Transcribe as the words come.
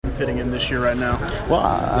fitting in this year right now? Well,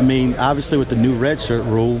 I mean, obviously with the new redshirt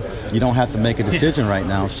rule, you don't have to make a decision right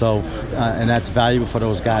now. So, and that's valuable for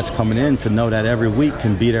those guys coming in to know that every week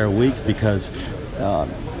can be their week, because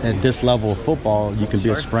at this level of football, you can be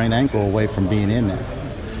a sprained ankle away from being in there.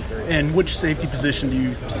 And which safety position do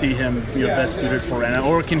you see him best suited for right now,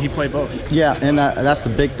 or can he play both? Yeah, and that's the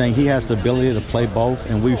big thing. He has the ability to play both,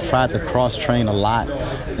 and we've tried to cross-train a lot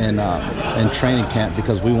in training camp,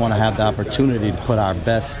 because we want to have the opportunity to put our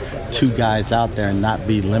best two guys out there and not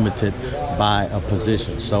be limited by a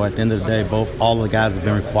position. So at the end of the day, all the guys have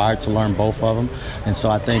been required to learn both of them, and so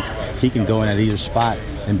I think he can go in at either spot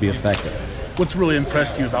and be effective. What's really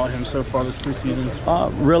impressed you about him so far this preseason?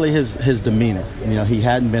 Really his demeanor. He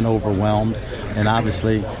hadn't been overwhelmed, and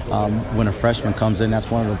obviously when a freshman comes in,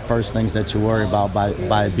 that's one of the first things that you worry about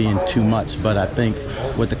by it being too much. But I think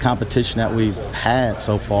with the competition that we've had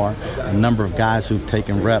so far, a number of guys who've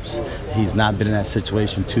taken reps, he's not been in that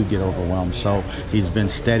situation to get overwhelmed. So he's been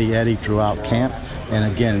steady Eddie throughout camp,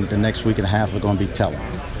 and again, the next week and a half are going to be telling.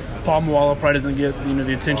 Paul Moala probably doesn't get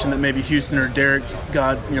the attention that maybe Houston or Derek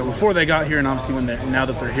got before they got here, and obviously now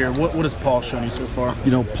that they're here. What has Paul shown you so far?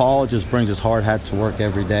 Paul just brings his hard hat to work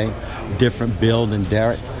every day. Different build than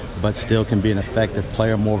Derek, but still can be an effective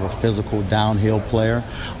player, more of a physical downhill player.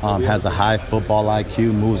 Has a high football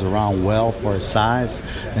IQ, moves around well for his size,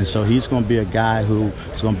 and so he's going to be a guy who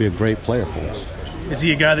is going to be a great player for us. Is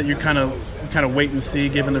he a guy that you kind of wait and see,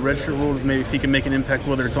 given the redshirt rule, maybe if he can make an impact,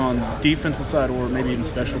 whether it's on the defensive side or maybe even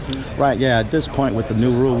special teams? Right, yeah. At this point with the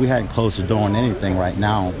new rule, we hadn't closed the door on anything right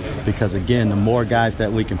now, because, again, the more guys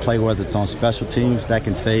that we can play, whether it's on special teams, that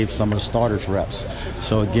can save some of the starters' reps.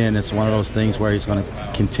 So, again, it's one of those things where he's going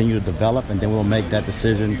to continue to develop, and then we'll make that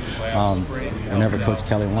decision whenever Coach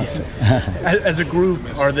Kelly wants it. As a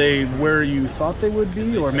group, are they where you thought they would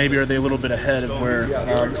be, or maybe are they a little bit ahead of where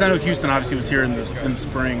because I know Houston obviously was here in the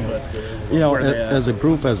spring, but as a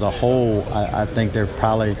group as a whole, I think they're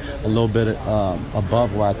probably a little bit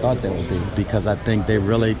above where I thought they would be, because I think they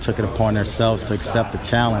really took it upon themselves to accept the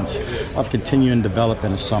challenge of continuing to develop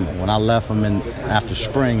in the summer. When I left them after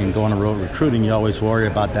spring and going to road recruiting, you always worry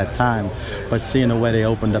about that time, but seeing the way they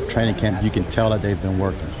opened up training camp, you can tell that they've been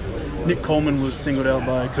working. Nick Coleman was singled out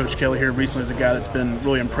by Coach Kelly here recently as a guy that's been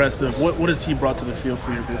really impressive. What has he brought to the field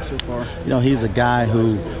for your group so far? He's a guy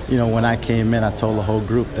who, when I came in, I told the whole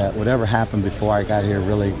group that whatever happened before I got here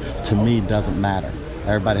really, to me, doesn't matter.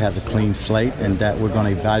 Everybody has a clean slate, and that we're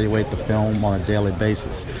going to evaluate the film on a daily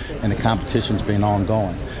basis. And the competition's been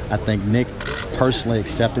ongoing. I think Nick personally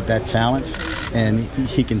accepted that challenge, and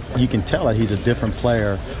you can tell that he's a different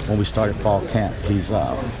player when we started fall camp.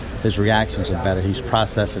 His reactions are better. He's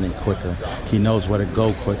processing it quicker. He knows where to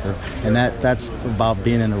go quicker. And that's about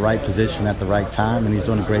being in the right position at the right time, and he's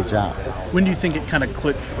doing a great job. When do you think it kind of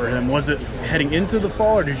clicked for him? Was it heading into the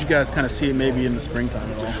fall, or did you guys kind of see it maybe in the springtime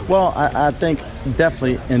at all? Well, I think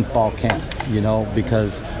definitely in fall camp,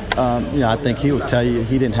 because, I think he would tell you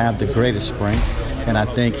he didn't have the greatest spring, and I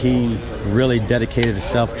think he really dedicated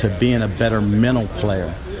himself to being a better mental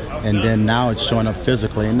player. And then now it's showing up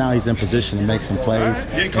physically, and now he's in position to make some plays,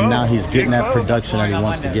 and now he's getting that production that he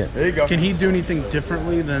wants to get. Can he do anything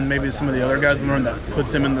differently than maybe some of the other guys in the room that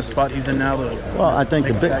puts him in the spot he's in now? I think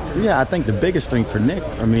the biggest thing for Nick,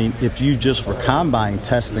 if you just were combine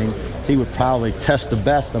testing, he would probably test the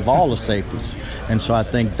best of all the safeties. And so I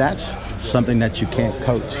think that's something that you can't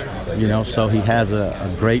coach, So he has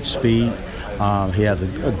a great speed. He has a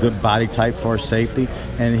good body type for his safety,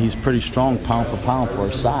 and he's pretty strong pound for pound for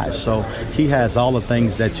his size. So he has all the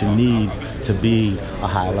things that you need to be a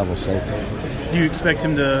high-level safety. Do you expect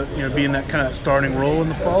him to be in that kind of starting role in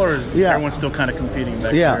the fall, or is everyone still kind of competing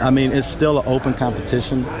back there? It's still an open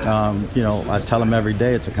competition. I tell him every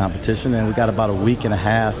day it's a competition, and we got about a week and a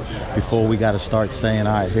half before we got to start saying,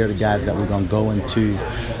 all right, here are the guys that we're going to go into,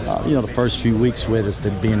 the first few weeks with, is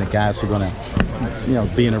being the guys who are going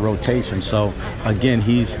to be in a rotation. So, again,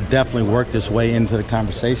 he's definitely worked his way into the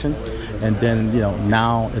conversation. And then,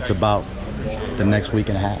 now it's about the next week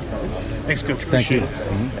and a half. Thanks, Coach. Appreciate it.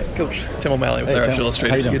 Mm-hmm. Coach, Tim O'Malley with Irish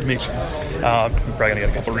Illustrated. Good to meet you. We're probably going to get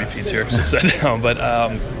a couple repeats here, but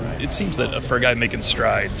it seems that for a guy making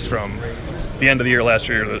strides from the end of the year last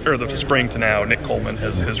year, or the spring to now, Nick Coleman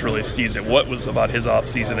has really seized it. What was about his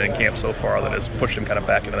off-season and camp so far that has pushed him kind of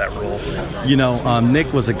back into that role?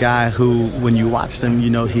 Nick was a guy who, when you watched him,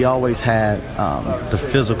 he always had the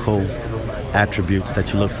physical attributes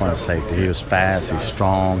that you look for in safety. He was fast, he's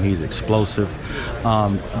strong, he's explosive.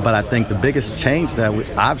 But I think the biggest change that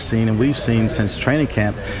I've seen and we've seen since training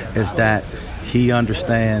camp is that he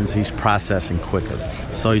understands he's processing quicker.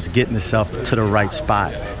 So he's getting himself to the right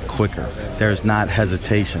spot quicker. There's not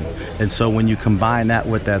hesitation. And so when you combine that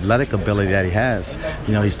with the athletic ability that he has,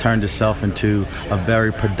 he's turned himself into a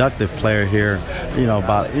very productive player here,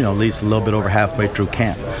 about, at least a little bit over halfway through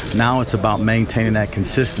camp. Now it's about maintaining that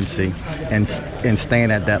consistency and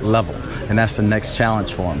staying at that level. And that's the next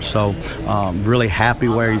challenge for him. So really happy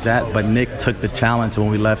where he's at. But Nick took the challenge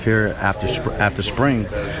when we left here after spring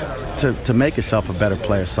to make himself a better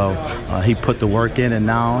player. So he put the work in, and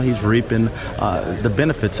now he's reaping the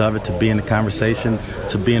benefits of it, to be in the conversation,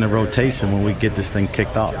 to be in the rotation when we get this thing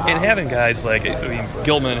kicked off. And having guys like,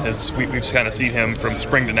 Gilman we've kind of seen him from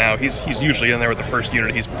spring to now. He's usually in there with the first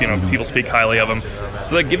unit. He's people speak highly of him.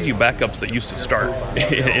 So that gives you backups that used to start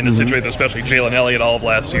in a situation, especially Jalen Elliott all of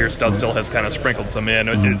last year. Studstill has kind of sprinkled some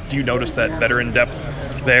in. Do you notice that veteran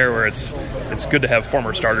depth there, where it's good to have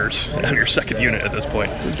former starters on your second unit at this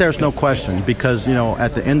point? There's no question, because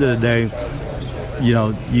at the end of the day,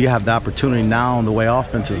 you have the opportunity now, the way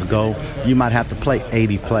offenses go, you might have to play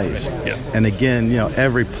 80 plays. Yeah. And again,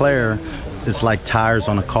 every player is like tires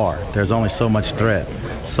on a car. There's only so much thread.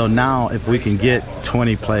 So now if we can get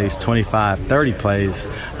 20 plays, 25, 30 plays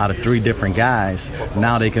out of 3 different guys,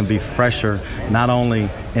 now they can be fresher, not only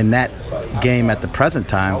in that game at the present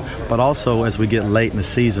time, but also as we get late in the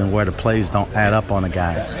season where the plays don't add up on the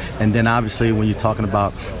guys. And then obviously when you're talking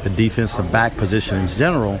about the defensive back position in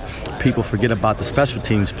general, people forget about the special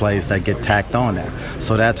teams plays that get tacked on there.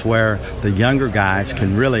 So that's where the younger guys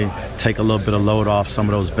can really take a little bit of load off some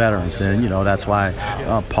of those veterans. And, that's why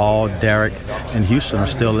Paul, Derek, and Houston are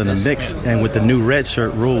still in the mix. And with the new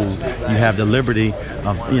redshirt rule, you have the liberty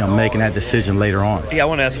of, making that decision later on. Yeah, I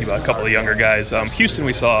want to ask you about a couple of younger guys. Houston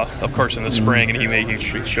we saw, of course, in the spring, and he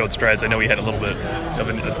showed strides. I know he had a little bit of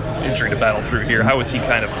an injury to battle through here. How has he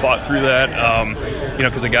kind of fought through that?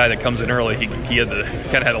 Because a guy that comes in early, he had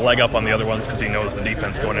a leg up on the other ones because he knows the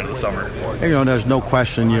defense going into the summer. There's no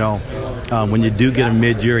question, when you do get a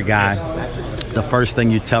mid-year guy, the first thing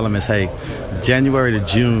you tell him is, hey, January to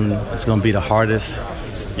June is going to be the hardest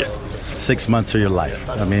 6 months of your life.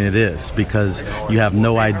 It is, because you have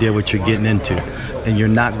no idea what you're getting into. And you're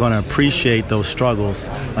not going to appreciate those struggles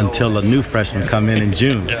until the new freshmen come in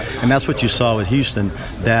June. And that's what you saw with Houston,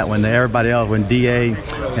 that when when D.A.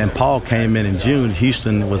 and Paul came in June,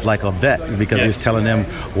 Houston was like a vet, because he was telling them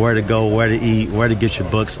where to go, where to eat, where to get your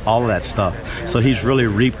books, all of that stuff. So he's really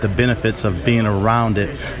reaped the benefits of being around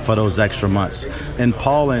it for those extra months. And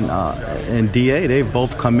Paul and D.A., they've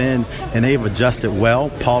both come in and they've adjusted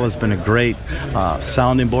well. Paul has been a great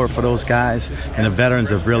sounding board for those guys, and the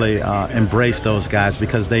veterans have really embraced those guys,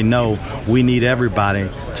 because they know we need everybody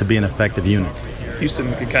to be an effective unit.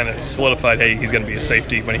 Houston could kind of solidified, hey, he's going to be a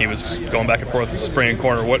safety when he was going back and forth with the spring and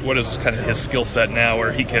corner. What is kind of his skill set now, where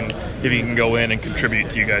if he can go in and contribute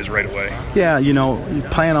to you guys right away? Yeah,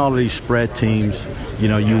 playing all of these spread teams,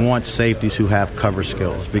 you want safeties who have cover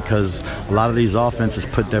skills, because a lot of these offenses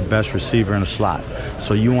put their best receiver in a slot.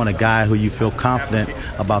 So you want a guy who you feel confident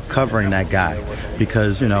about covering that guy,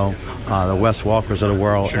 because, the Wes Walkers of the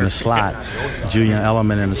world in the slot, Julian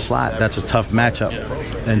Edelman in the slot, that's a tough matchup.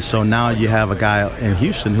 And so now you have a guy in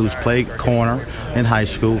Houston who's played corner in high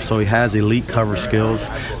school, so he has elite cover skills.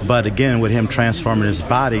 But again, with him transforming his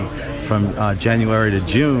body from January to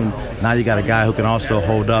June, now you got a guy who can also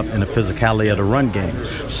hold up in the physicality of the run game.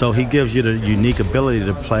 So he gives you the unique ability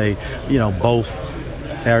to play, both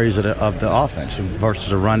areas of the offense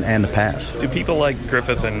versus the run and the pass. Do people like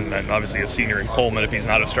Griffith and obviously a senior in Coleman, if he's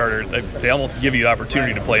not a starter, they almost give you the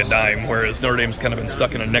opportunity to play a dime, whereas Notre Dame's kind of been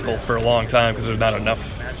stuck in a nickel for a long time because there's not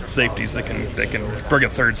enough safeties that can bring a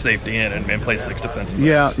third safety in and play 6 defensive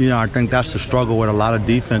backs? Yeah, I think that's the struggle with a lot of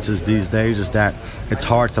defenses these days, is that it's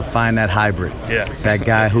hard to find that hybrid. Yeah. That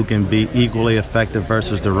guy who can be equally effective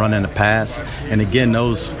versus the run and the pass. And again,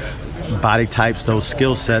 those body types, those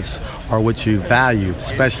skill sets are what you value,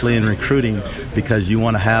 especially in recruiting, because you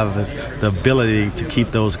want to have the ability to keep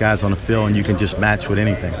those guys on the field, and you can just match with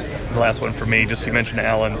anything. The last one for me, just you mentioned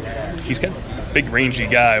Allen. He's kind of a big, rangy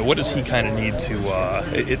guy. What does he kind of need to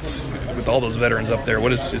it's with all those veterans up there,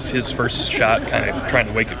 what is his first shot, kind of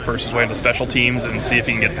trying to force his way into special teams and see if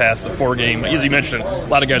he can get past the 4-game? As you mentioned, a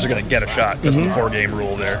lot of guys are going to get a shot because of the 4-game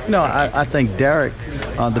rule there. No, I think Derek,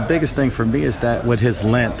 the biggest thing for me is that with his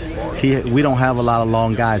length, we don't have a lot of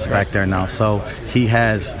long guys back there now, so he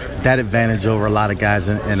has that advantage over a lot of guys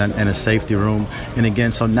in a safety room. And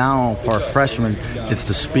again, so now for a freshman, it's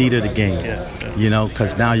the speed of the game,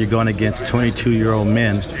 because now you're going against 22-year-old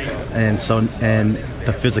men, and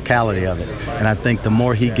the physicality of it. And I think the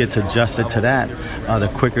more he gets adjusted to that, the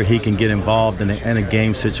quicker he can get involved in a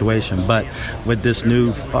game situation. But with this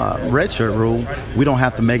new redshirt rule, we don't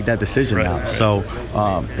have to make that decision now. So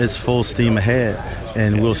it's full steam ahead.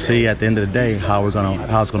 And we'll see at the end of the day how it's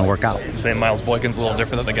going to work out. Saying Miles Boykin's a little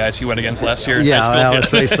different than the guys he went against last year. Yeah, I would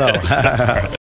say so.